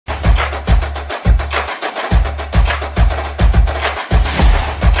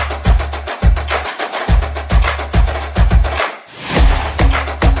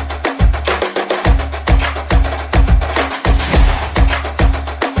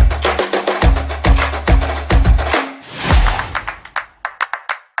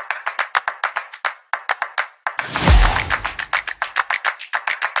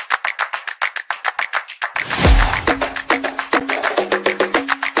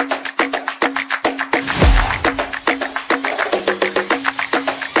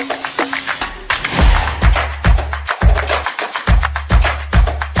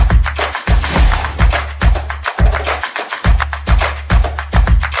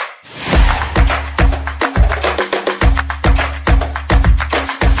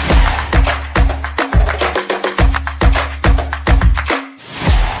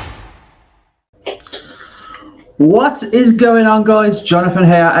What is going on, guys? Jonathan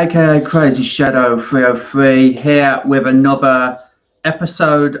here, aka CrazyShadow 303, here with another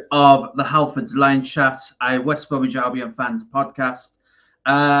episode of the Halfords Lane Chat, a West Bromwich Albion fans podcast.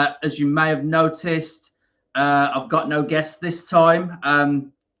 As you may have noticed, I've got no guests this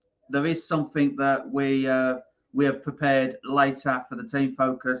time. There is something that we have prepared later for the team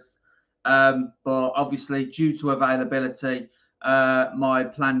focus, but obviously due to availability, my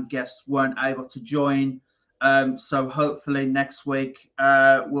planned guests weren't able to join. So hopefully next week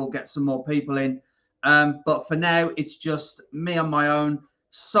we'll get some more people in. But for now, it's just me on my own.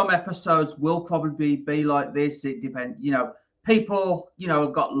 Some episodes will probably be like this. It depends. People,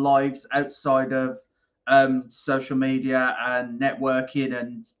 have got lives outside of social media and networking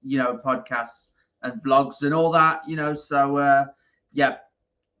and, podcasts and vlogs and all that, So, yeah.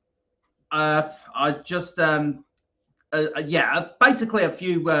 I just, basically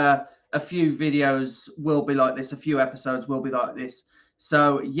a few videos will be like this, a few episodes will be like this.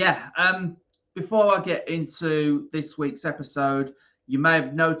 So yeah, before I get into this week's episode, you may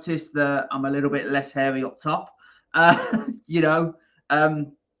have noticed that I'm a little bit less hairy up top.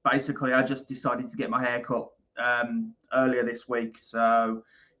 Basically I just decided to get my hair cut earlier this week. So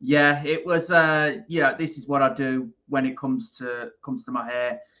yeah, it was this is what I do when it comes to my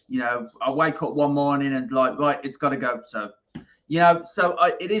hair. I wake up one morning and like, right, it's got to go. So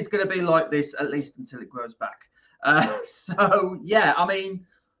it is going to be like this at least until it grows back. So yeah, I mean,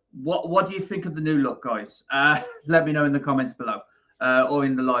 what do you think of the new look, guys? Let me know in the comments below, or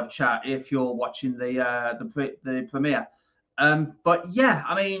in the live chat if you're watching the premiere. But yeah,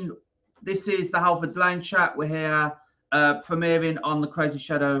 I mean, this is the Halfords Lane Chat. We're here premiering on the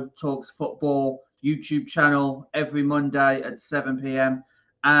CrazyShadow Talks Football YouTube channel every Monday at 7 p.m.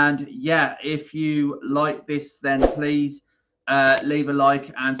 And yeah, if you like this, then please leave a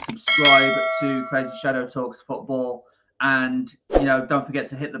like and subscribe to CrazyShadow Talks Football, and don't forget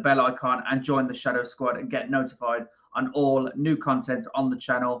to hit the bell icon and join the Shadow Squad and get notified on all new content on the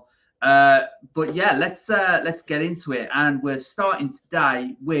channel. But yeah, let's get into it, and we're starting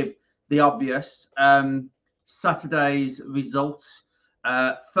today with the obvious Saturday's results.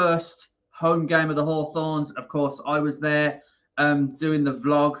 First home game of the Hawthorns. Of course, I was there doing the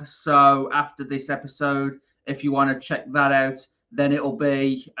vlog. So after this episode, if you want to check that out, then it'll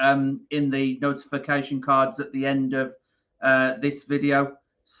be in the notification cards at the end of this video.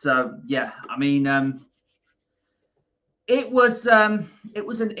 So yeah, I mean, it was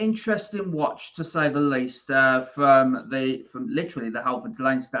an interesting watch, to say the least, from literally the Halfords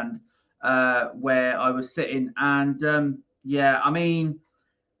Lane stand where I was sitting. And yeah, I mean,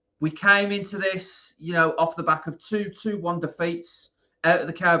 we came into this, off the back of two 2-1 defeats out of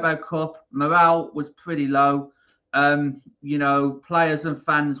the Carabao Cup. Morale was pretty low. Players and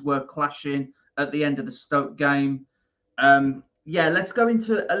fans were clashing at the end of the Stoke game. Yeah, let's go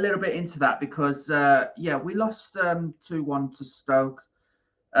into a little bit into that because, we lost 2-1 to Stoke.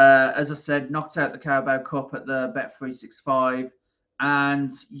 As I said, knocked out the Carabao Cup at the Bet365.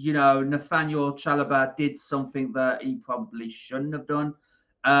 And, Nathaniel Chalobah did something that he probably shouldn't have done.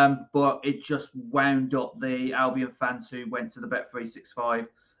 But it just wound up the Albion fans who went to the Bet365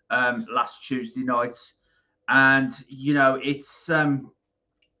 last Tuesday night. And,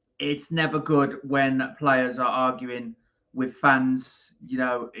 it's never good when players are arguing with fans.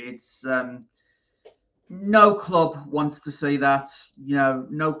 It's no club wants to see that.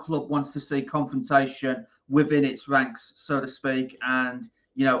 No club wants to see confrontation within its ranks, so to speak, and,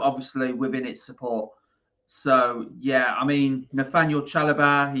 obviously within its support. So yeah, I mean, Nathaniel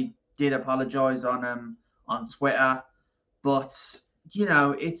Chalobah, he did apologise on Twitter, but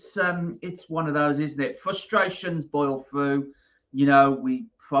it's one of those, isn't it? Frustrations boil through. We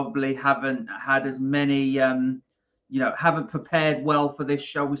probably haven't had as many, haven't prepared well for this,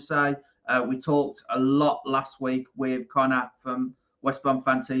 shall we say? We talked a lot last week with Connor from West Bromwich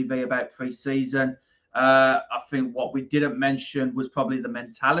TV about pre-season. I think what we didn't mention was probably the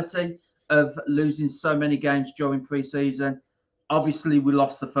mentality of losing so many games during pre-season. Obviously, we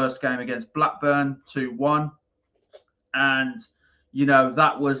lost the first game against Blackburn 2-1. And,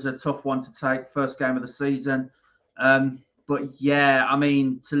 that was a tough one to take, first game of the season. But yeah, I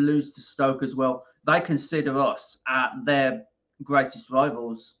mean, to lose to Stoke as well, they consider us their greatest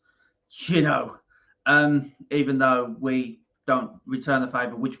rivals, even though we don't return the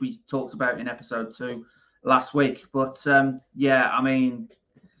favour, which we talked about in episode 2 last week. But yeah, I mean,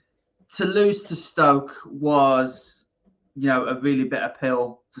 to lose to Stoke was, a really bitter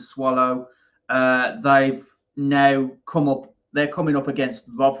pill to swallow. They've now they're coming up against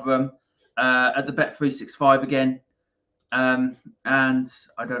Rotherham at the Bet365 again. And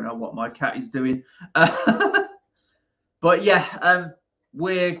I don't know what my cat is doing. But yeah,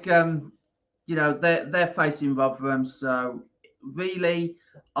 we're you know, they're facing Rotherham, so really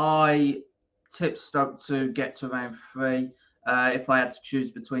I tipped Stoke to get to round 3 if I had to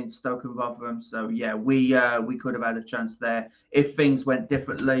choose between Stoke and Rotherham. So yeah, we could have had a chance there if things went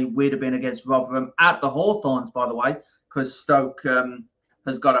differently. We'd have been against Rotherham at the Hawthorns, by the way, because Stoke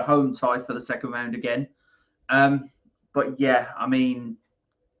has got a home tie for the second round again. But yeah, I mean,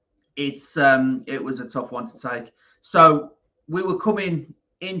 it was a tough one to take. So we were coming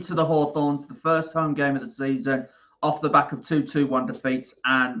into the Hawthorns, the first home game of the season, off the back of 2-2-1 defeats,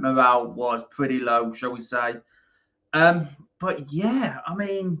 and morale was pretty low, shall we say. But yeah, I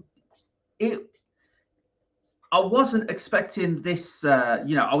mean, I wasn't expecting this,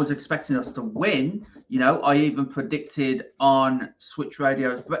 I was expecting us to win. I even predicted on Switch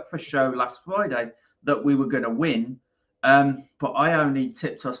Radio's breakfast show last Friday that we were going to win. But I only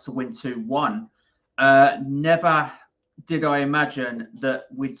tipped us to win 2-1. Never did I imagine that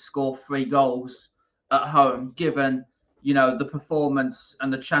we'd score 3 goals at home, given, the performance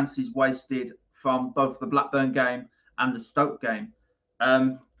and the chances wasted from both the Blackburn game and the Stoke game.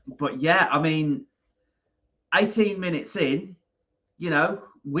 But yeah, I mean, 18 minutes in,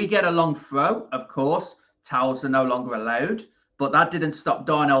 we get a long throw, of course. Towels are no longer allowed, but that didn't stop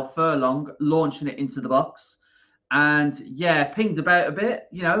Darnell Furlong launching it into the box. And yeah, pinged about a bit,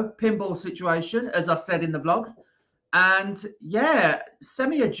 pinball situation, as I said in the vlog. And yeah,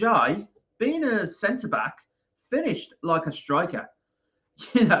 Semi Ajayi, being a centre-back, finished like a striker.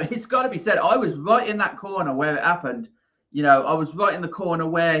 It's got to be said, I was right in that corner where it happened. I was right in the corner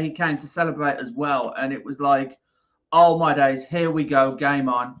where he came to celebrate as well. And it was like, oh my days, here we go, game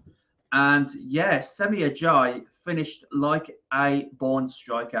on. And yeah, Semi Ajayi finished like a born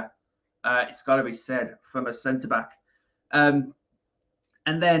striker. It's got to be said, from a centre-back. And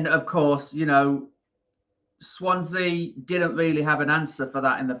then, of course, Swansea didn't really have an answer for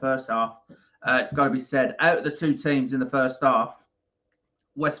that in the first half. It's got to be said, out of the 2 teams in the first half,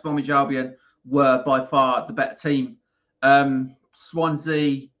 West Bromwich Albion were by far the better team.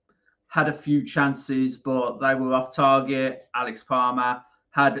 Swansea had a few chances, but they were off target. Alex Palmer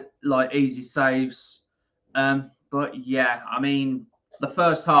had easy saves. But yeah, I mean, the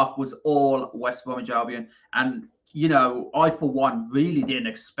first half was all West Bromwich Albion. And, I, for one, really didn't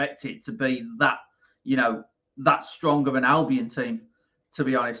expect it to be that, that strong of an Albion team, to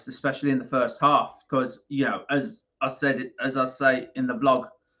be honest, especially in the first half. Because, as I say in the vlog,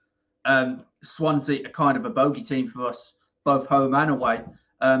 Swansea are kind of a bogey team for us, both home and away.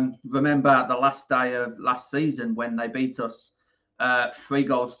 Remember the last day of last season when they beat us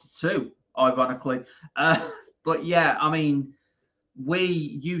 3-2, ironically. But yeah, I mean, we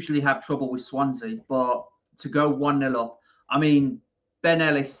usually have trouble with Swansea, but to go 1-0 up, I mean, Ben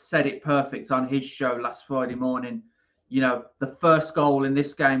Ellis said it perfect on his show last Friday morning. The first goal in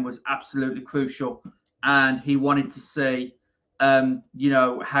this game was absolutely crucial, and he wanted to see,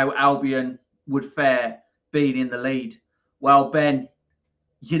 how Albion would fare being in the lead. Well, Ben,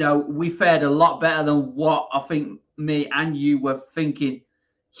 we fared a lot better than what I think me and you were thinking.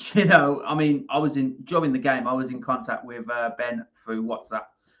 I mean, during the game, I was in contact with Ben through WhatsApp,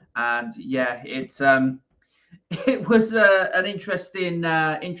 and yeah, it was an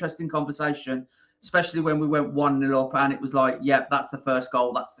interesting conversation, especially when we went 1-0 up, and it was like, yeah, that's the first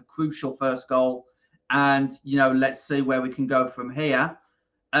goal, that's the crucial first goal, and let's see where we can go from here.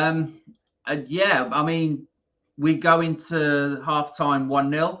 And yeah, I mean, we go into half-time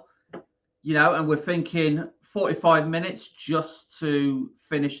 1-0, and we're thinking 45 minutes just to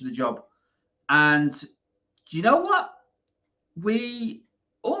finish the job. And you know what? We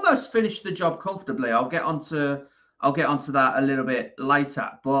almost finished the job comfortably. I'll get onto that a little bit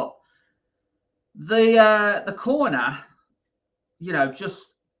later. But the corner, just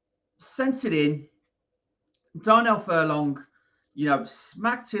sent it in. Darnell Furlong,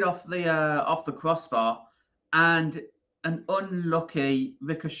 smacked it off the crossbar, and an unlucky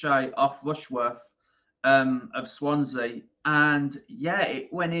ricochet off Rushworth of Swansea, and yeah,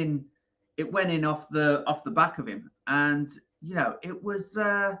 it went in off the back of him, and it was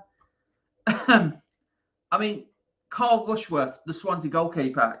I mean, Carl Rushworth, the Swansea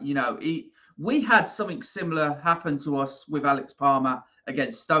goalkeeper, we had something similar happen to us with Alex Palmer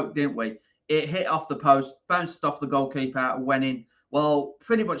against Stoke, didn't we? It hit off the post, bounced off the goalkeeper, went in. Well,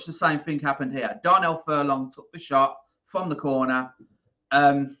 pretty much the same thing happened here. Darnell Furlong took the shot from the corner,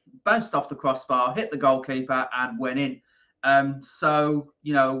 bounced off the crossbar, hit the goalkeeper, and went in. So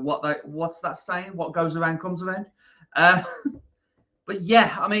what's that saying? What goes around comes around. But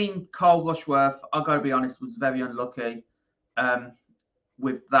yeah, I mean, Carl Rushworth, I've got to be honest, was very unlucky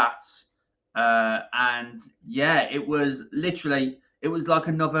with that. And yeah, it was literally, it was like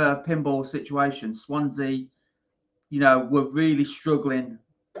another pinball situation. Swansea, were really struggling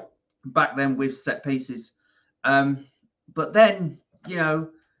back then with set pieces. But then,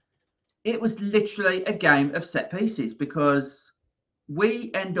 it was literally a game of set pieces because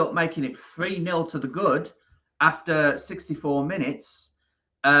we end up making it 3-0 to the good after 64 minutes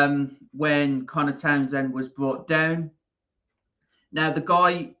when Connor Townsend was brought down. Now, the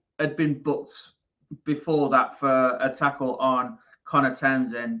guy had been booked before that for a tackle on Connor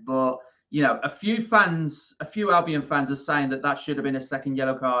Townsend, but a few Albion fans are saying that should have been a second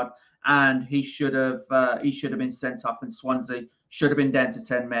yellow card, and he should have been sent off, and Swansea should have been down to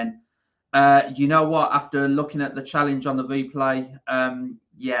 10 men. You know what? After looking at the challenge on the replay,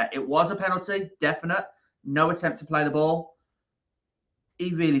 it was a penalty, definite. No attempt to play the ball.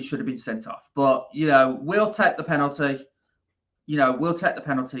 He really should have been sent off. But we'll take the penalty. We'll take the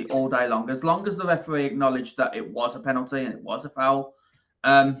penalty all day long as the referee acknowledged that it was a penalty and it was a foul.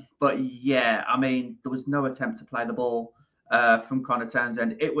 But yeah, I mean, there was no attempt to play the ball from Connor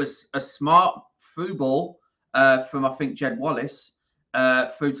Townsend. It was a smart through ball from, I think, Jed Wallace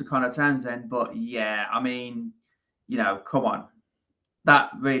through to Connor Townsend. But yeah, I mean, come on.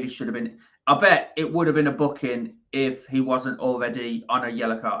 That really should have been. I bet it would have been a booking if he wasn't already on a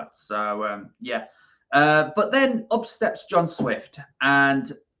yellow card. So, yeah. But then up steps John Swift.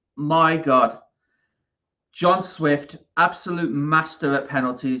 And my God, John Swift, absolute master at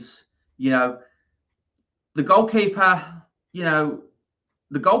penalties. The goalkeeper, the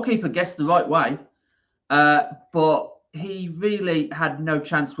goalkeeper guessed the right way. But he really had no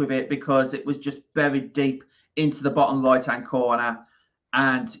chance with it because it was just buried deep into the bottom right-hand corner.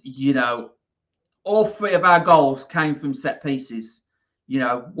 And, all three of our goals came from set pieces.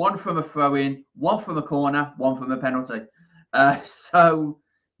 One from a throw-in, one from a corner, one from a penalty. So,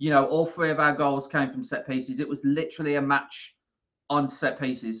 all three of our goals came from set pieces. It was literally a match on set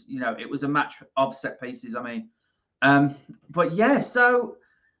pieces. It was a match of set pieces, I mean. But yeah, so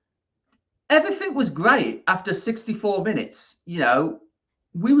everything was great after 64 minutes.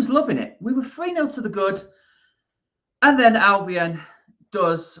 We was loving it. We were 3-0 to the good. And then Albion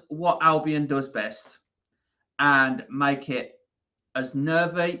does what Albion does best and make it as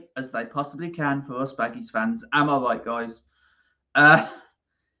nervy as they possibly can for us Baggies fans. Am I right, guys? I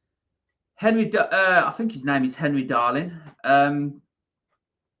think his name is Henry Darling. Harry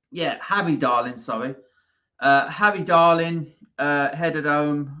Darling, sorry. Harry Darling headed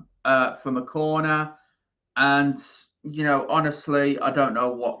home from a corner. And, honestly, I don't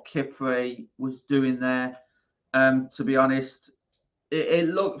know what Kipri was doing there. To be honest, it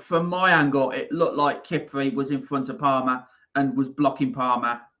looked, from my angle, it looked like Kipri was in front of Palmer and was blocking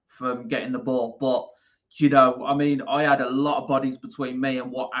Palmer from getting the ball. But, I mean, I had a lot of bodies between me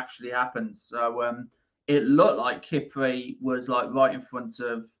and what actually happened. So it looked like Kipri was like right in front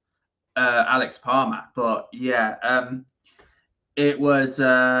of Alex Palmer. But yeah, it was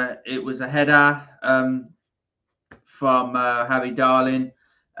a header from Harry Darling.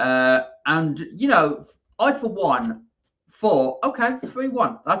 And, I, for one, thought, okay,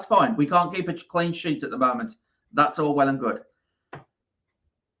 3-1. That's fine. We can't keep a clean sheet at the moment. That's all well and good.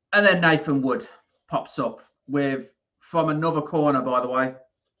 And then Nathan Wood pops up from another corner, by the way,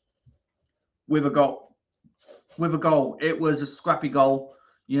 with a goal. It was a scrappy goal.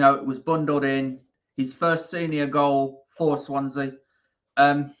 It was bundled in. His first senior goal for Swansea.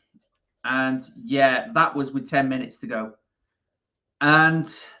 And yeah, that was with 10 minutes to go.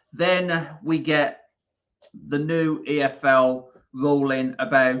 And then we get the new EFL ruling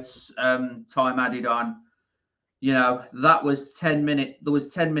about time added on. That was 10 minutes. There was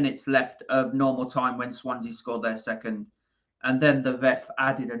 10 minutes left of normal time when Swansea scored their second. And then the ref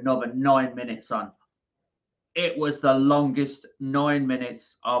added another 9 minutes on. It was the longest 9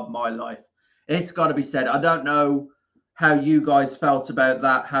 minutes of my life. It's got to be said. I don't know how you guys felt about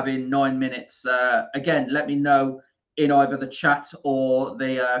that, having 9 minutes. Again, let me know in either the chat or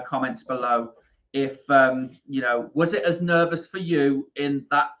the comments below if was it as nervous for you in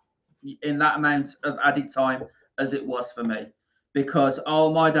that amount of added time as it was for me? Because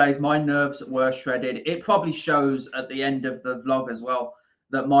all my days, my nerves were shredded. It probably shows at the end of the vlog as well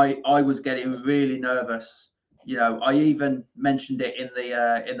that I was getting really nervous. I even mentioned it in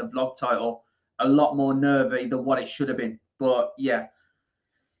the vlog title, a lot more nervy than what it should have been. But yeah,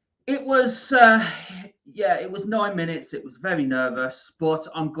 it was it was 9 minutes. It was very nervous, but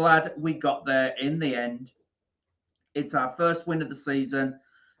I'm glad we got there in the end. It's our first win of the season,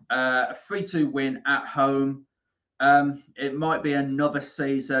 a 3-2 win at home. It might be another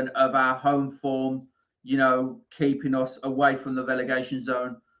season of our home form, keeping us away from the relegation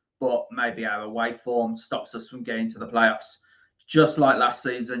zone. but maybe our away form stops us from getting to the playoffs, just like last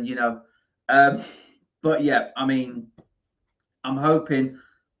season, But yeah, I mean, I'm hoping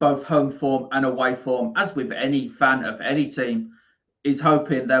both home form and away form, as with any fan of any team, is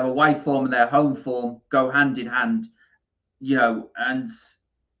hoping their away form and their home form go hand in hand, and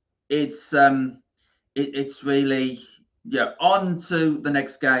it's really, on to the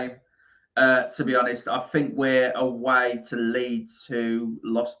next game. To be honest, I think we're away to Leeds, who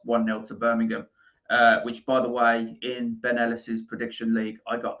lost 1-0 to Birmingham, which, by the way, in Ben Ellis's prediction league,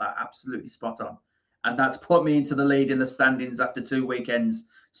 I got that absolutely spot on. And that's put me into the lead in the standings after 2 weekends.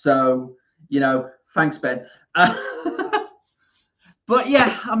 So, thanks, Ben. But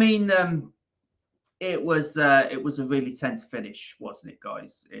yeah, I mean, it was a really tense finish, wasn't it,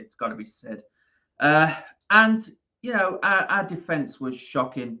 guys? It's got to be said. And, our defence was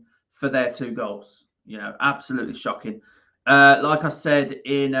shocking for their 2 goals. Absolutely shocking. Like I said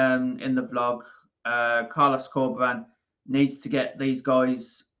in the vlog, Carlos Corberan needs to get these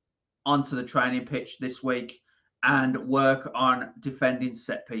guys onto the training pitch this week and work on defending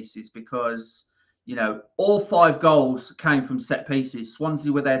set pieces, because all 5 goals came from set pieces.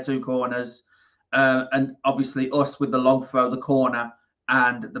 Swansea with their 2 corners, and obviously us with the long throw, the corner,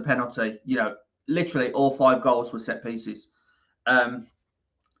 and the penalty. Literally all 5 goals were set pieces.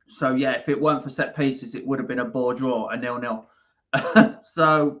 So yeah, if it weren't for set pieces, it would have been a bore draw, a 0-0.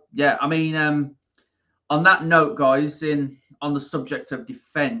 So yeah, I mean, on that note, guys, on the subject of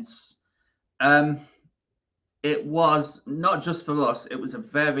defence, it was not just for us, it was a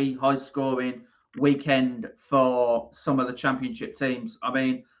very high-scoring weekend for some of the Championship teams. I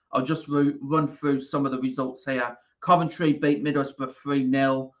mean, I'll just run through some of the results here. Coventry beat Middlesbrough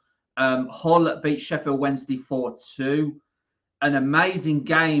 3-0. Hull beat Sheffield Wednesday 4-2. An amazing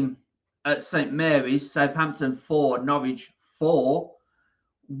game at St Mary's, Southampton 4, Norwich 4.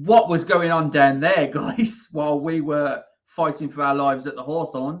 What was going on down there, guys, while we were fighting for our lives at the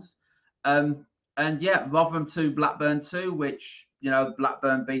Hawthorns? And yeah, Rotherham 2, Blackburn 2, which,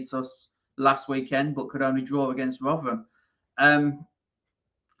 Blackburn beat us last weekend, but could only draw against Rotherham. And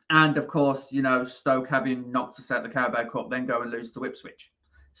of course, Stoke having knocked us out the Carabao Cup, then go and lose to Ipswich.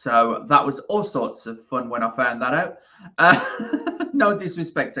 So that was all sorts of fun when I found that out. No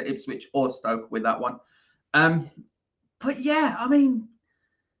disrespect to Ipswich or Stoke with that one. But yeah, I mean,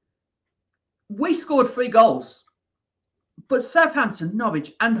 we scored 3 goals. But Southampton,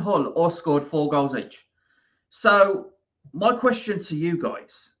 Norwich, and Hull all scored 4 goals each. So my question to you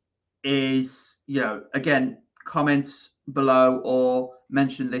guys is, again, comment below or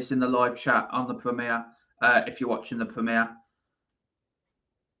mention this in the live chat on the premiere, if you're watching the premiere.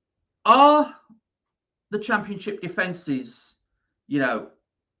 Are the Championship defences,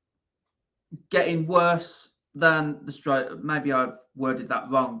 getting worse than the strike? Maybe I've worded that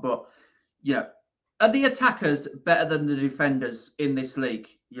wrong, but are the attackers better than the defenders in this league?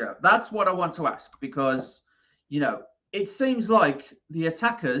 That's what I want to ask, because, it seems like the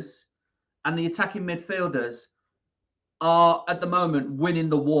attackers and the attacking midfielders are at the moment winning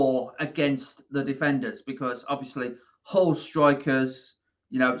the war against the defenders, because obviously Hull strikers,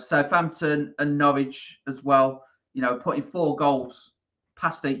 Southampton and Norwich as well, putting 4 goals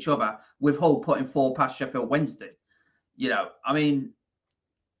past each other, with Hull putting 4 past Sheffield Wednesday. I mean,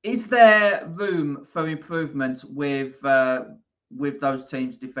 is there room for improvement with those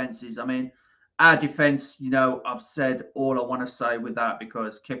teams' defences? I mean, our defence, I've said all I want to say with that,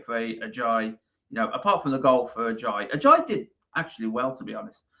 because Kipri, Ajay, apart from the goal for Ajay did actually well, to be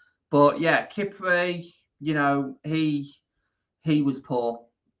honest. But yeah, Kipri, he was poor.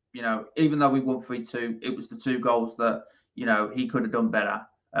 Even though we won 3-2, it was the 2 goals that, he could have done better.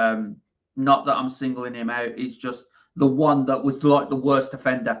 Not that I'm singling him out. He's just the one that was like the worst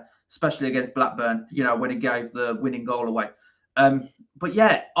offender, especially against Blackburn, when he gave the winning goal away. But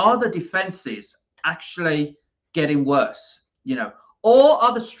yeah, are the defences actually getting worse? Or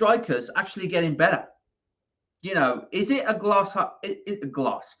are the strikers actually getting better? Is it a glass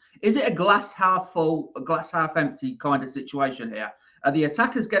half full, a glass half empty kind of situation here? Are the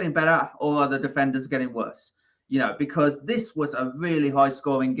attackers getting better, or are the defenders getting worse? Because this was a really high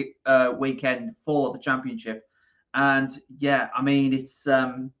scoring weekend for the Championship. And yeah, I mean,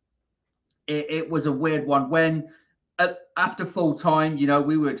 it was a weird one. When after full time,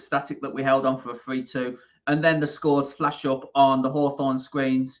 we were ecstatic that we held on for a 3-2, and then the scores flash up on the Hawthorn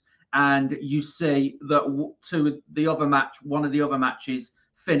screens, and you see that one of the other matches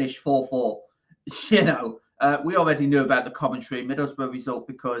finished 4-4. We already knew about the Coventry Middlesbrough result,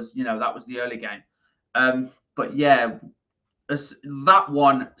 because that was the early game. But yeah, that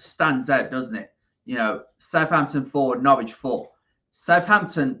one stands out, doesn't it? Southampton 4, Norwich 4.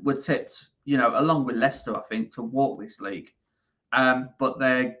 Southampton were tipped, along with Leicester, I think, to walk this league. But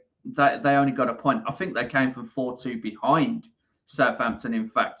they only got a point. I think they came from 4-2 behind Southampton, in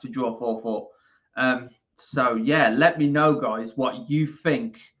fact, to draw 4-4. So, yeah, let me know, guys, what you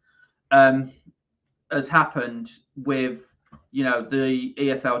think has happened with, the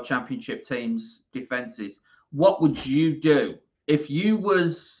EFL Championship team's defences. What would you do if you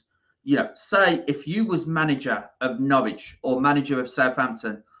was, say if you was manager of Norwich or manager of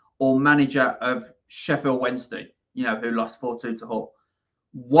Southampton or manager of Sheffield Wednesday, who lost 4-2 to Hull?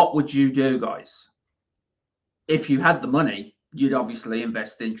 What would you do, guys? If you had the money, you'd obviously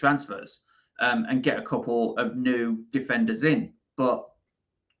invest in transfers and get a couple of new defenders in. But,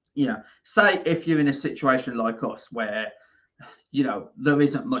 say if you're in a situation like us where, there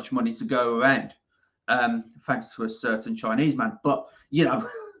isn't much money to go around, thanks to a certain Chinese man. But,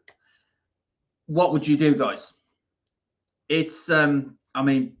 what would you do, guys? It's, I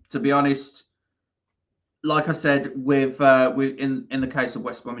mean, to be honest, like I said, with in the case of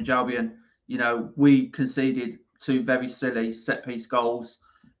West Bromwich Albion, we conceded 2 very silly set-piece goals.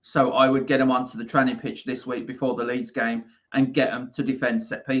 So I would get them onto the training pitch this week before the Leeds game and get them to defend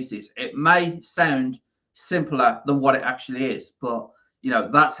set pieces. It may sound simpler than what it actually is, but,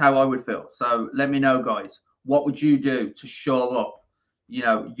 that's how I would feel. So let me know, guys, what would you do to shore up,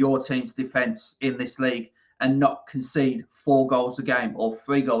 your team's defence in this league and not concede 4 goals a game or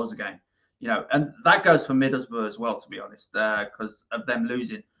 3 goals a game? And that goes for Middlesbrough as well, to be honest, because of them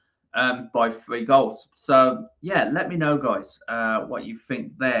losing by 3 goals. So, yeah, let me know, guys, what you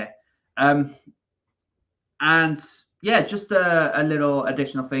think there. And, yeah, just a little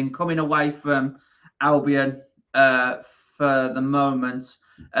additional thing. Coming away from Albion for the moment,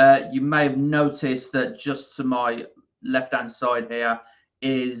 you may have noticed that just to my left-hand side here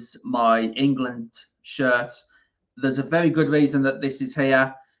is my England shirt. There's a very good reason that this is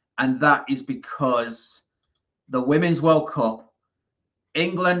here, and that is because the Women's World Cup,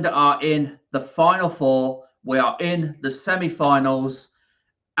 England are in the Final 4. We are in the semi-finals,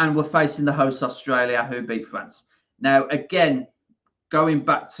 and we're facing the host Australia, who beat France. Now, again, going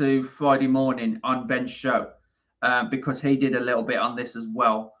back to Friday morning on Ben's show, because he did a little bit on this as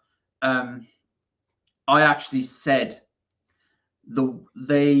well, I actually said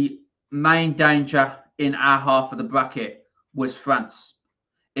the main danger in our half of the bracket was France.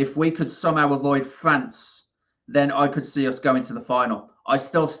 If we could somehow avoid France, then I could see us going to the final. I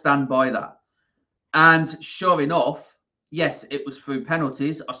still stand by that. And sure enough, yes, it was through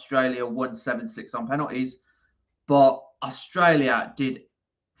penalties. Australia won 7-6 on penalties. But Australia did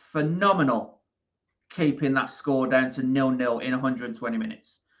phenomenal keeping that score down to 0-0 in 120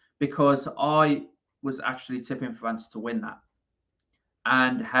 minutes. Because I was actually tipping France to win that.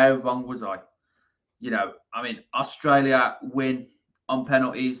 And how wrong was I? I mean, Australia win on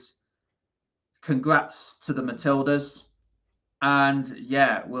penalties. Congrats to the Matildas. And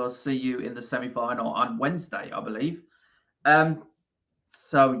yeah, we'll see you in the semi-final on Wednesday, I believe.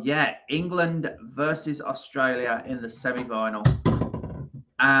 So yeah, England versus Australia in the semi-final.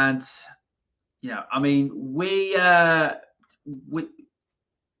 And I mean, we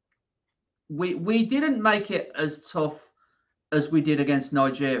didn't make it as tough as we did against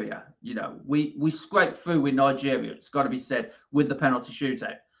Nigeria. We scraped through with Nigeria, it's got to be said, with the penalty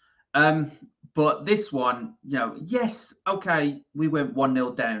shootout. But this one, yes, okay, we went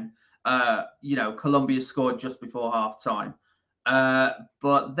 1-0 down. Colombia scored just before half-time.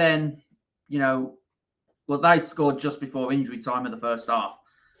 But then, they scored just before injury time in the first half.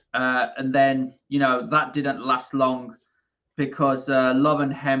 And then, that didn't last long because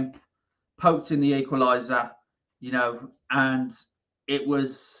Lauren Hemp poked in the equaliser, and it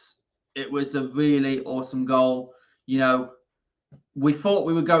was a really awesome goal. We thought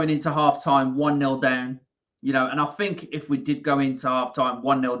we were going into half-time 1-0 down, and I think if we did go into half-time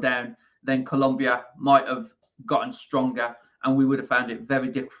 1-0 down, then Colombia might have gotten stronger and we would have found it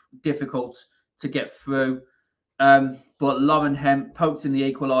very difficult to get through. But Lauren Hemp poked in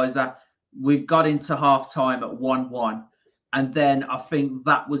the equaliser. We got into half-time at 1-1. And then I think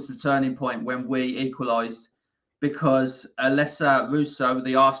that was the turning point when we equalised, because Alessa Russo,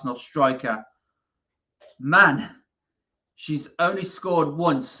 the Arsenal striker, man, she's only scored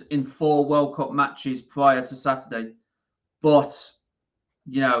once in 4 World Cup matches prior to Saturday. But,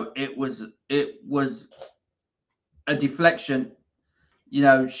 it was a deflection.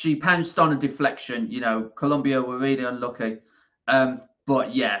 She pounced on a deflection. Colombia were really unlucky.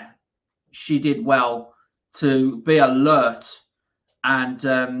 But, yeah, she did well to be alert and,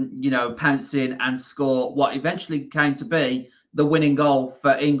 pounce in and score what eventually came to be the winning goal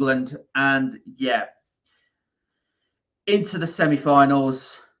for England. And, yeah, into the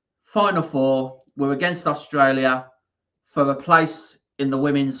semi-finals, final four. We're against Australia for a place in the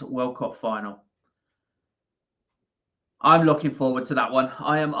Women's World Cup final. I'm looking forward to that one.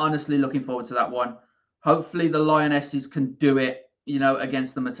 I am honestly looking forward to that one. Hopefully the Lionesses can do it,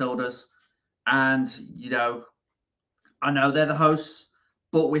 against the Matildas. And, I know they're the hosts,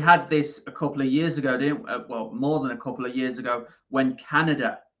 but we had this a couple of years ago, didn't we? Well, more than a couple of years ago, when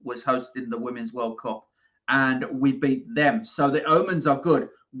Canada was hosting the Women's World Cup and we beat them. So the omens are good.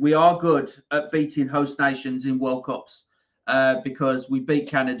 We are good at beating host nations in World Cups. Because we beat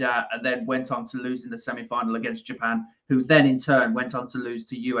Canada and then went on to lose in the semi-final against Japan, who then in turn went on to lose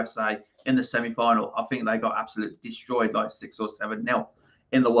to USA in the semi-final. I think they got absolutely destroyed, like 6 or 7-0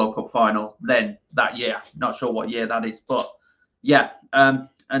 in the World Cup final then that year. Not sure what year that is, but yeah.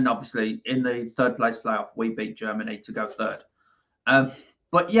 And obviously in the third place playoff, we beat Germany to go third.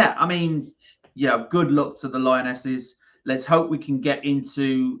 But yeah, I mean, good luck to the Lionesses. Let's hope we can get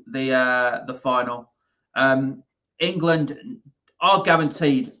into the final. England are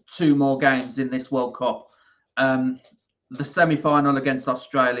guaranteed 2 more games in this World Cup. The semi-final against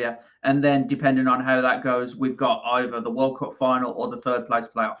Australia, and then depending on how that goes, we've got either the World Cup final or the third place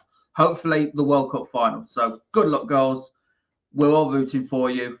playoff. Hopefully the World Cup final. So good luck, girls. We're all rooting for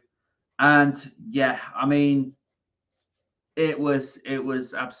you. And yeah, I mean, it was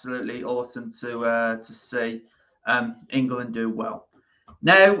absolutely awesome to see England do well.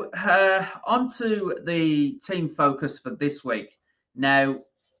 Now, on to the team focus for this week. Now,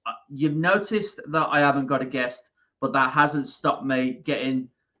 you've noticed that I haven't got a guest, but that hasn't stopped me getting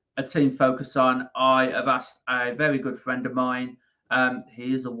a team focus on. I have asked a very good friend of mine.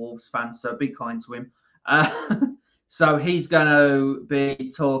 He is a Wolves fan, so be kind to him. So he's going to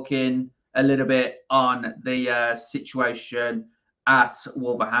be talking a little bit on the situation at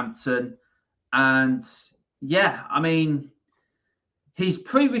Wolverhampton. And yeah, I mean, he's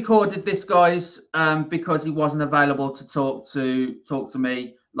pre-recorded this, guys, because he wasn't available to talk to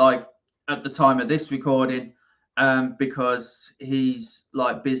me like at the time of this recording, because he's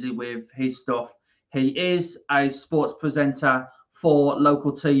like busy with his stuff. He is a sports presenter for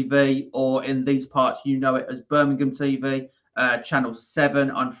local TV, or in these parts, you know it as Birmingham TV, Channel 7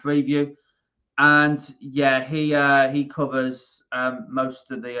 on Freeview. And yeah, he covers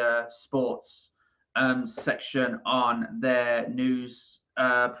most of the sports section on their news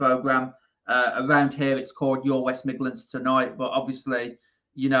program. Around here, it's called Your West Midlands Tonight. But obviously,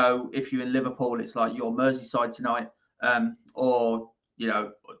 if you're in Liverpool, it's like Your Merseyside Tonight, or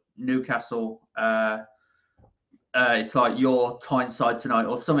Newcastle. It's like Your Tyneside Tonight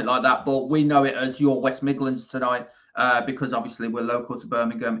or something like that. But we know it as Your West Midlands Tonight because obviously we're local to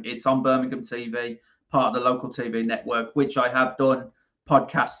Birmingham. It's on Birmingham TV, part of the local TV network, which I have done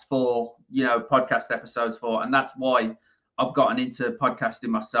podcasts for, podcast episodes for. And that's why I've gotten into podcasting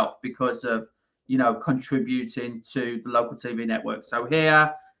myself, because of, contributing to the local TV network. So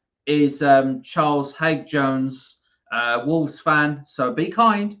here is Charles Hague-Jones, Wolves fan. So be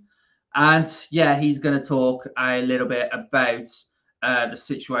kind. And yeah, he's going to talk a little bit about the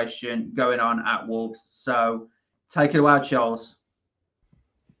situation going on at Wolves. So take it away, Charles.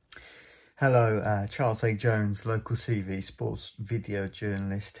 Hello, Charles Hague-Jones, local TV sports video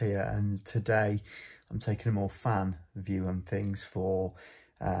journalist here, and today I'm taking a more fan view on things for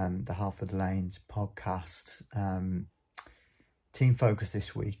the Halford Lanes podcast. Team focus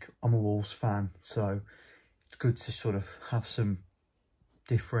this week. I'm a Wolves fan, so it's good to sort of have some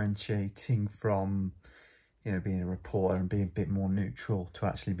differentiating from, being a reporter and being a bit more neutral, to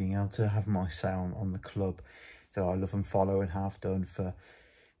actually being able to have my say on the club that I love and follow and have done for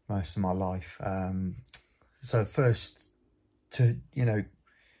most of my life. So first, to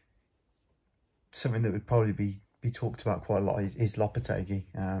something that would probably be talked about quite a lot is Lopetegui.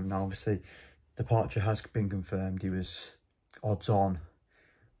 Now obviously departure has been confirmed. He was odds on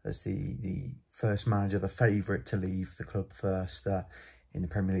as the first manager, the favourite to leave the club first in the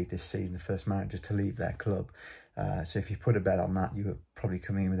Premier League this season, the first manager to leave their club. So if you put a bet on that, you were probably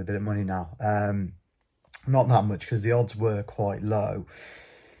coming in with a bit of money now. Not that much, because the odds were quite low.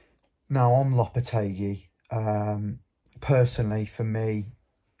 Now, on Lopetegui, personally, for me,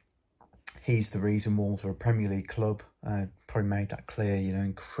 he's the reason Wolves are a Premier League club. Probably made that clear,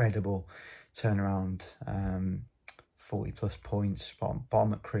 incredible turnaround, 40 plus points,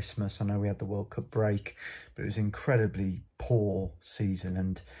 bottom at Christmas. I know we had the World Cup break, but it was an incredibly poor season.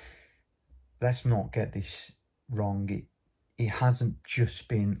 And let's not get this wrong. It hasn't just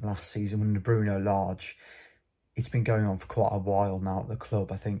been last season under Bruno Lage. It's been going on for quite a while now at the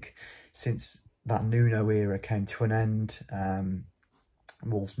club. I think since that Nuno era came to an end,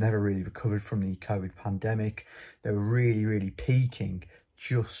 Wolves never really recovered from the COVID pandemic. They were really peaking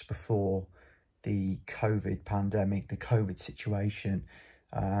just before the COVID pandemic, the COVID situation.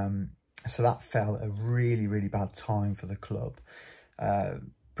 So that fell at a really bad time for the club.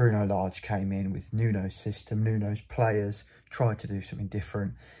 Bruno Lage came in with Nuno's system, Nuno's players, tried to do something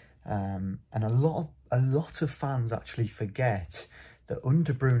different. And a lot of fans actually forget that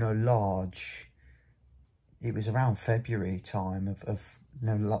under Bruno Lage, it was around February time of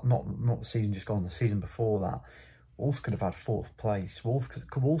not the season just gone, the season before that. Wolves could have had 4th place.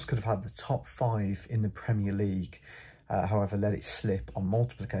 Wolves could have had the top 5 in the Premier League. However, let it slip on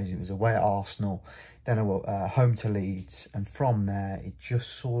multiple occasions. It was away at Arsenal, then home to Leeds, and from there it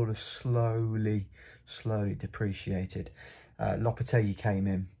just sort of slowly depreciated. Lopetegui came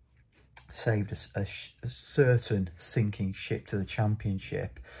in, saved a certain sinking ship to the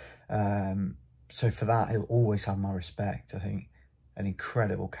Championship. So for that, he'll always have my respect. I think an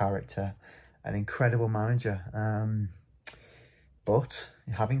incredible character, an incredible manager. But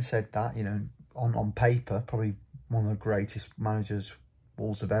having said that, you know, on paper, probably one of the greatest managers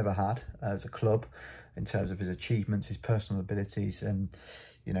Wolves have ever had as a club in terms of his achievements, his personal abilities, and,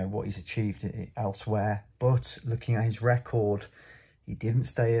 you know, what he's achieved elsewhere. But looking at his record, he didn't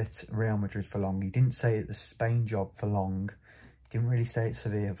stay at Real Madrid for long. He didn't stay at the Spain job for long. He didn't really stay at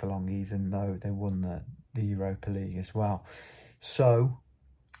Sevilla for long, even though they won the Europa League as well. So,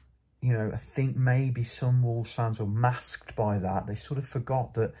 you know, I think maybe some Wolves fans were masked by that. They sort of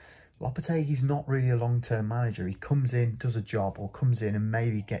forgot that Lopetegui's not really a long-term manager. He comes in, does a job, or comes in and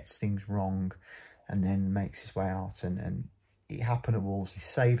maybe gets things wrong and then makes his way out. And it happened at Wolves. He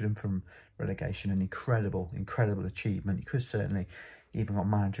saved them from relegation. An incredible achievement. He could certainly even got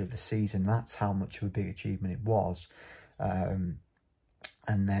manager of the season. That's how much of a big achievement it was. And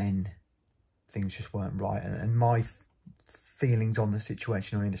then things just weren't right. And my feelings on the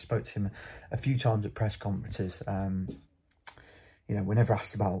situation, I mean, I spoke to him a few times at press conferences. You know, whenever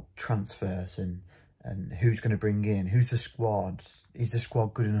asked about transfers and who's going to bring in, who's the squad, is the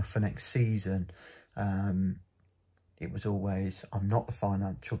squad good enough for next season? It was always, I'm not the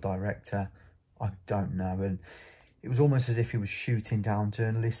financial director, I don't know. And it was almost as if he was shooting down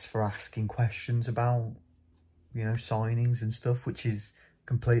journalists for asking questions about, you know, signings and stuff, which is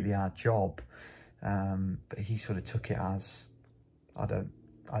completely our job. But he sort of took it as, I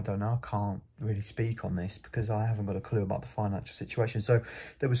don't know, I can't really speak on this because I haven't got a clue about the financial situation. So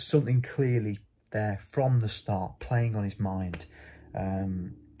there was something clearly there from the start playing on his mind.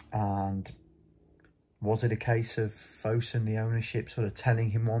 And was it a case of Fosun, the ownership, sort of telling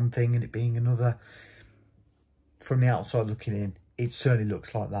him one thing and it being another? From the outside looking in, it certainly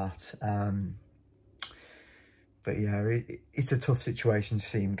looks like that. But yeah, it's a tough situation to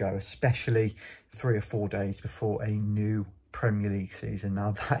see him go, especially 3 or 4 days before a new Premier League season.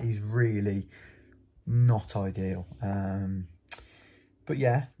 Now that is really not ideal. But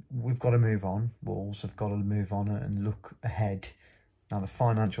yeah, we've got to move on. Wolves have got to move on and look ahead. Now the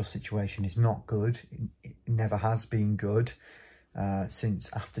financial situation is not good. It never has been good since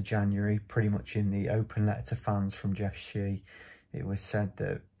after January. Pretty much in the open letter to fans from Jeff Shee, it was said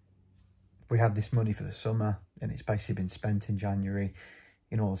that we had this money for the summer and it's basically been spent in January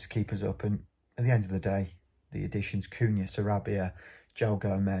in order to keep us up. And at the end of the day, the additions Cunha, Sarabia, Joe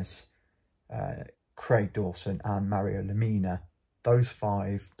Gomez, Craig Dawson and Mario Lemina, those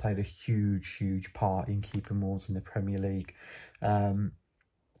 5 played a huge part in keeping Wolves in the Premier League.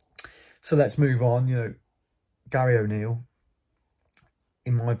 So let's move on. You know, Gary O'Neill,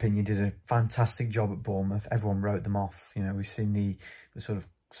 in my opinion, did a fantastic job at Bournemouth. Everyone wrote them off. You know, we've seen the sort of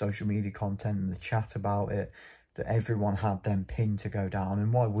social media content and the chat about it, that everyone had them pinned to go down.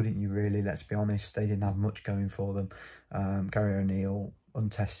 And why wouldn't you really? Let's be honest, they didn't have much going for them. Gary O'Neill,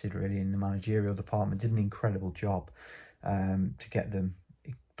 untested really in the managerial department, did an incredible job to get them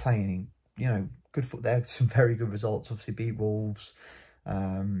playing, you know, good foot. They had some very good results, obviously beat Wolves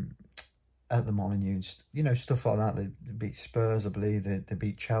at the Molineux, you know, stuff like that. They beat Spurs, I believe, they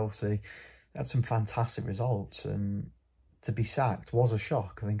beat Chelsea. They had some fantastic results, and to be sacked was a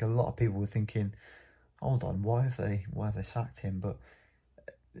shock. I think a lot of people were thinking, hold on, why have they sacked him? But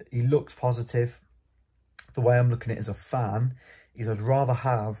he looks positive. The way I'm looking at it as a fan is I'd rather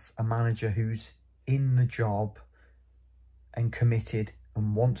have a manager who's in the job and committed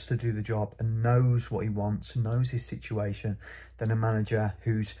and wants to do the job and knows what he wants, knows his situation, than a manager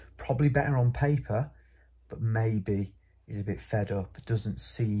who's probably better on paper, but maybe is a bit fed up, doesn't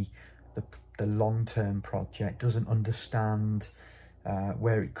see the long-term project, doesn't understand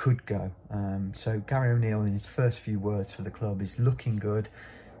where it could go. So Gary O'Neill, in his first few words for the club, is looking good.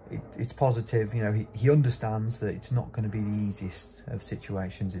 it's positive. You know, he understands that it's not going to be the easiest of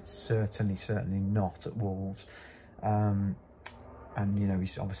situations. It's certainly not at Wolves. And, you know,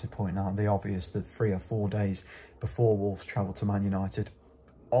 he's obviously pointing out the obvious, that 3 or 4 days before Wolves travel to Man United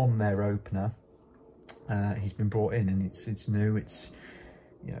on their opener, he's been brought in, and it's new. It's,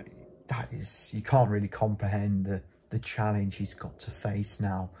 you know, you can't really comprehend the challenge he's got to face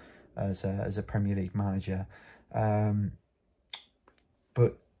now as a Premier League manager.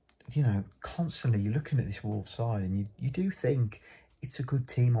 But, you know, constantly you're looking at this Wolves side, and you do think it's a good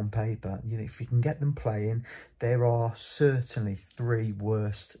team on paper. You know, if you can get them playing, there are certainly 3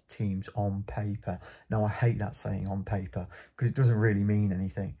 worst teams on paper. Now, I hate that saying on paper, because it doesn't really mean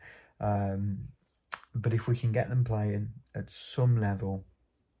anything. But if we can get them playing at some level,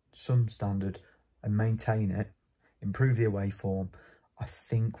 some standard, and maintain it, improve the away form, I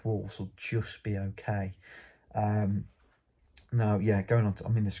think Wolves will just be okay. Now, yeah, going on to, I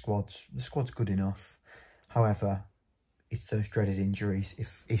mean, the squad's good enough. However, it's those dreaded injuries.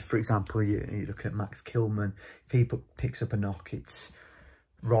 If for example, you look at Max Kilman, if he picks up a knock, it's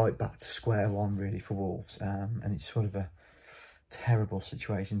right back to square one, really, for Wolves. And it's sort of a terrible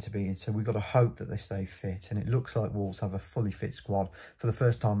situation to be in. So we've got to hope that they stay fit. And it looks like Wolves have a fully fit squad for the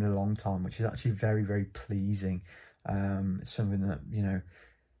first time in a long time, which is actually very, very pleasing. It's something that, you know,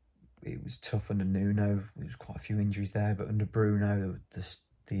 it was tough under Nuno. There was quite a few injuries there, but under Bruno,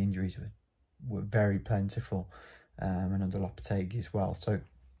 the injuries were very plentiful, and under Lopetegui as well. So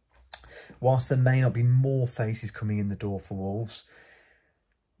whilst there may not be more faces coming in the door for Wolves,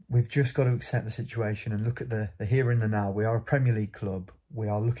 we've just got to accept the situation and look at the here and the now. We are a Premier League club. We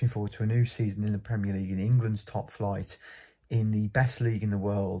are looking forward to a new season in the Premier League, in England's top flight, in the best league in the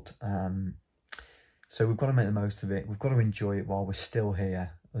world. So we've got to make the most of it. We've got to enjoy it while we're still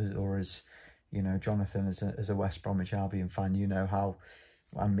here. Or as, you know, Jonathan, as a West Bromwich Albion fan, you know how,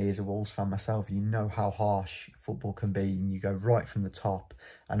 and me as a Wolves fan myself, you know how harsh football can be. And you go right from the top,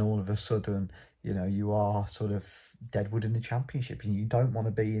 and all of a sudden, you know, you are sort of deadwood in the Championship, and you don't want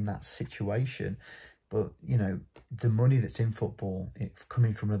to be in that situation. But, you know, the money that's in football,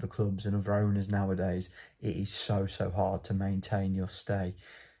 coming from other clubs and other owners nowadays, it is so hard to maintain your stay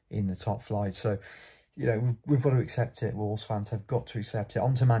in the top flight. So, you know, we've got to accept it. Wolves fans have got to accept it.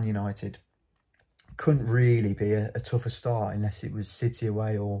 On to Man United. Couldn't really be a tougher start unless it was City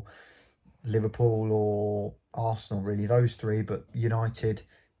away or Liverpool or Arsenal, really. Those 3, but United,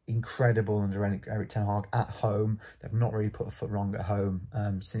 incredible under Erik ten Hag at home. They've not really put a foot wrong at home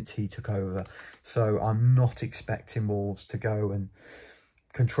since he took over. So I'm not expecting Wolves to go and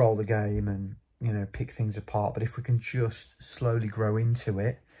control the game and, you know, pick things apart. But if we can just slowly grow into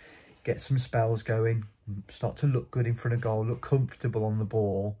it, get some spells going, start to look good in front of goal, look comfortable on the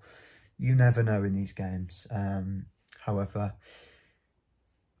ball, you never know in these games. However,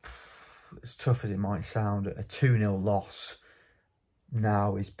 as tough as it might sound, a 2-0 loss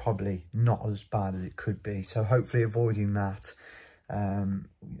now is probably not as bad as it could be. So hopefully avoiding that.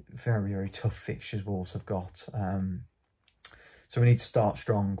 Very tough fixtures Wolves have got. So we need to start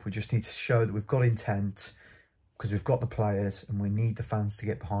strong. We just need to show that we've got intent, because we've got the players, and we need the fans to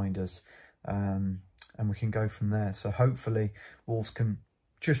get behind us, and we can go from there. So hopefully Wolves can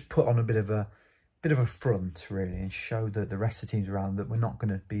just put on a bit of a front, really, and show that the rest of the teams around that we're not going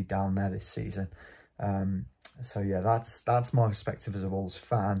to be down there this season. So yeah, that's my perspective as a Wolves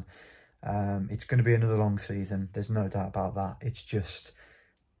fan. It's going to be another long season. There's no doubt about that. It's just,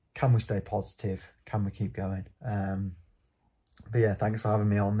 can we stay positive? Can we keep going? But yeah, thanks for having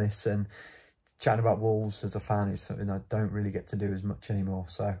me on this, and chatting about Wolves as a fan is something I don't really get to do as much anymore.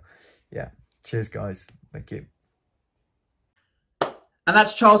 So yeah, cheers guys. Thank you. And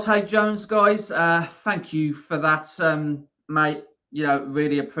that's Charles Hague-Jones, guys. Thank you for that, mate. You know,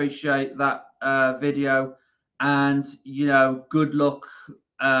 really appreciate that video. And, you know, good luck.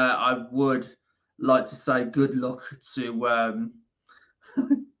 I would like to say good luck to...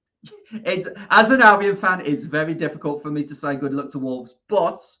 it's, as an Albion fan, it's very difficult for me to say good luck to Wolves.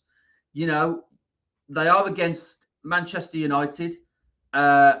 But, you know, they are against Manchester United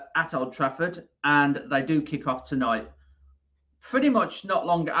at Old Trafford, and they do kick off tonight. Pretty much not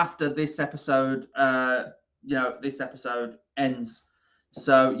long after this episode, you know, this episode ends.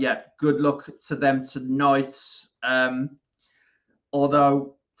 So, yeah, good luck to them tonight.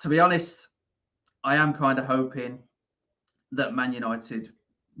 Although, to be honest, I am kind of hoping that Man United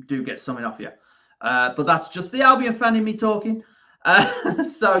do get something off you. But that's just the Albion fan in me talking.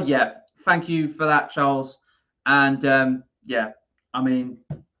 So, yeah, thank you for that, Charles. And, yeah, I mean,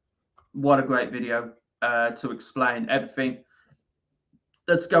 what a great video to explain everything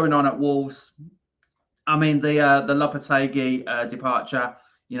that's going on at Wolves. I mean, the Lopetegui departure,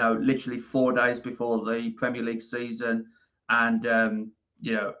 you know, literally 4 days before the Premier League season, and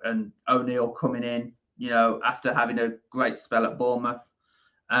you know, and O'Neill coming in, you know, after having a great spell at Bournemouth.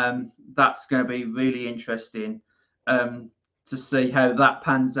 That's going to be really interesting to see how that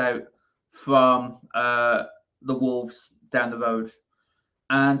pans out from the Wolves down the road.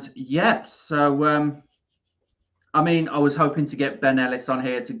 And yeah, so I mean, I was hoping to get Ben Ellis on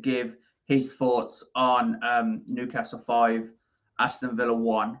here to give his thoughts on Newcastle 5, Aston Villa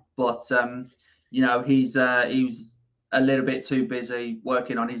 1, but you know, he was a little bit too busy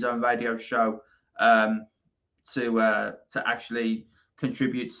working on his own radio show to actually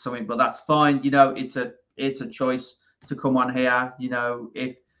contribute to something. But that's fine. You know, it's a choice to come on here. You know,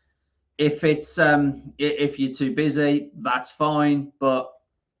 if it's if you're too busy, that's fine. But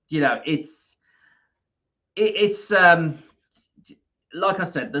you know, it's like I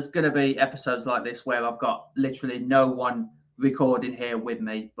said, there's going to be episodes like this where I've got literally no one recording here with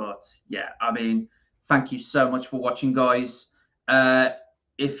me. But yeah, I mean, thank you so much for watching, guys.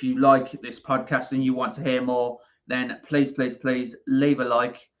 If you like this podcast and you want to hear more, then please leave a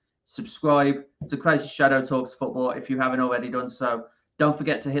like, subscribe to Crazy Shadow Talks Football if you haven't already done so. Don't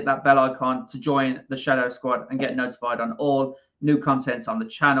forget to hit that bell icon to join the Shadow Squad and get notified on all new contents on the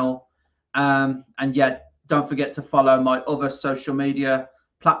channel. And yeah, don't forget to follow my other social media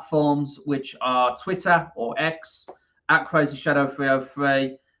platforms, which are Twitter or X at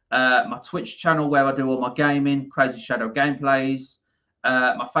CrazyShadow303, my Twitch channel where I do all my gaming, Crazy Shadow Gameplays,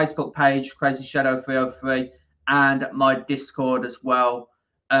 my Facebook page, CrazyShadow303, and my Discord as well,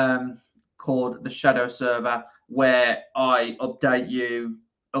 called the Shadow Server, where I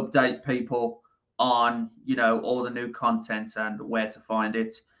update people on, you know, all the new content and where to find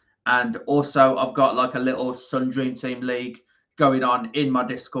it. And also, I've got like a little Sun Dream Team League going on in my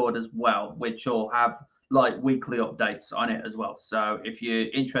Discord as well, which will have like weekly updates on it as well. So if you're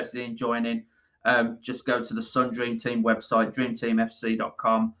interested in joining, just go to the Sun Dream Team website,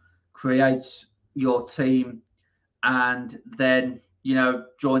 dreamteamfc.com, create your team, and then, you know,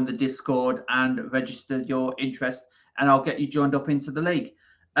 join the Discord and register your interest, and I'll get you joined up into the league.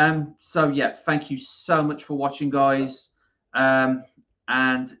 So yeah, thank you so much for watching, guys.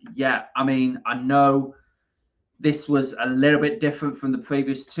 And yeah, I mean, I know this was a little bit different from the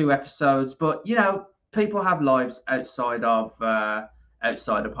previous 2 episodes, but you know, people have lives outside of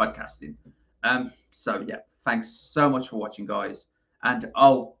podcasting. So yeah, thanks so much for watching, guys. And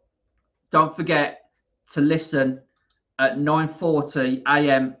oh, don't forget to listen at 9:40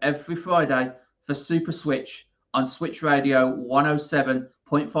 a.m. every Friday for Super Switch on Switch Radio 107.5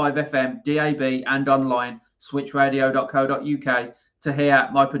 FM, DAB, and online, switchradio.co.uk, to hear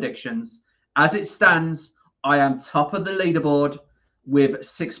my predictions. As it stands, I am top of the leaderboard with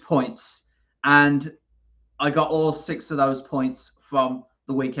 6 points, and I got all 6 of those points from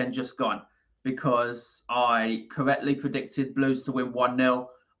the weekend just gone, because I correctly predicted Blues to win 1-0.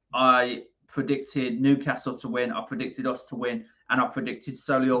 I predicted Newcastle to win. I predicted us to win, and I predicted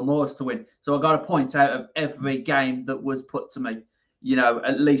Solihull Moors to win. So I got a point out of every game that was put to me, you know,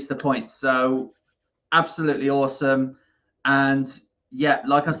 at least a point. So absolutely awesome. And yeah,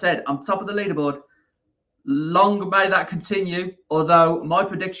 like I said, I'm top of the leaderboard. Long may that continue, although my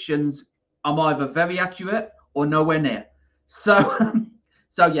predictions are either very accurate or nowhere near. So,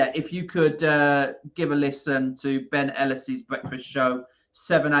 so yeah, if you could give a listen to Ben Ellis's breakfast show,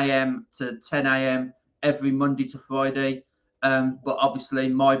 7 a.m. to 10 a.m. every Monday to Friday. But obviously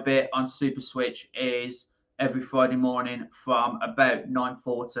my bit on Super Switch is every Friday morning from about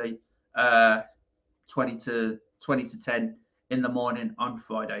 9:40, 20 to 10 in the morning on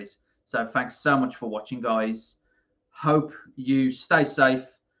Fridays. So thanks so much for watching, guys. Hope you stay safe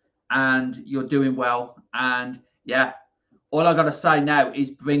and you're doing well. And yeah, all I got to say now is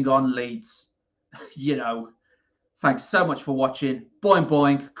bring on Leeds. You know, thanks so much for watching. Boing,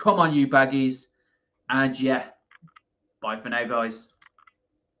 boing. Come on, you baggies. And yeah, bye for now, guys.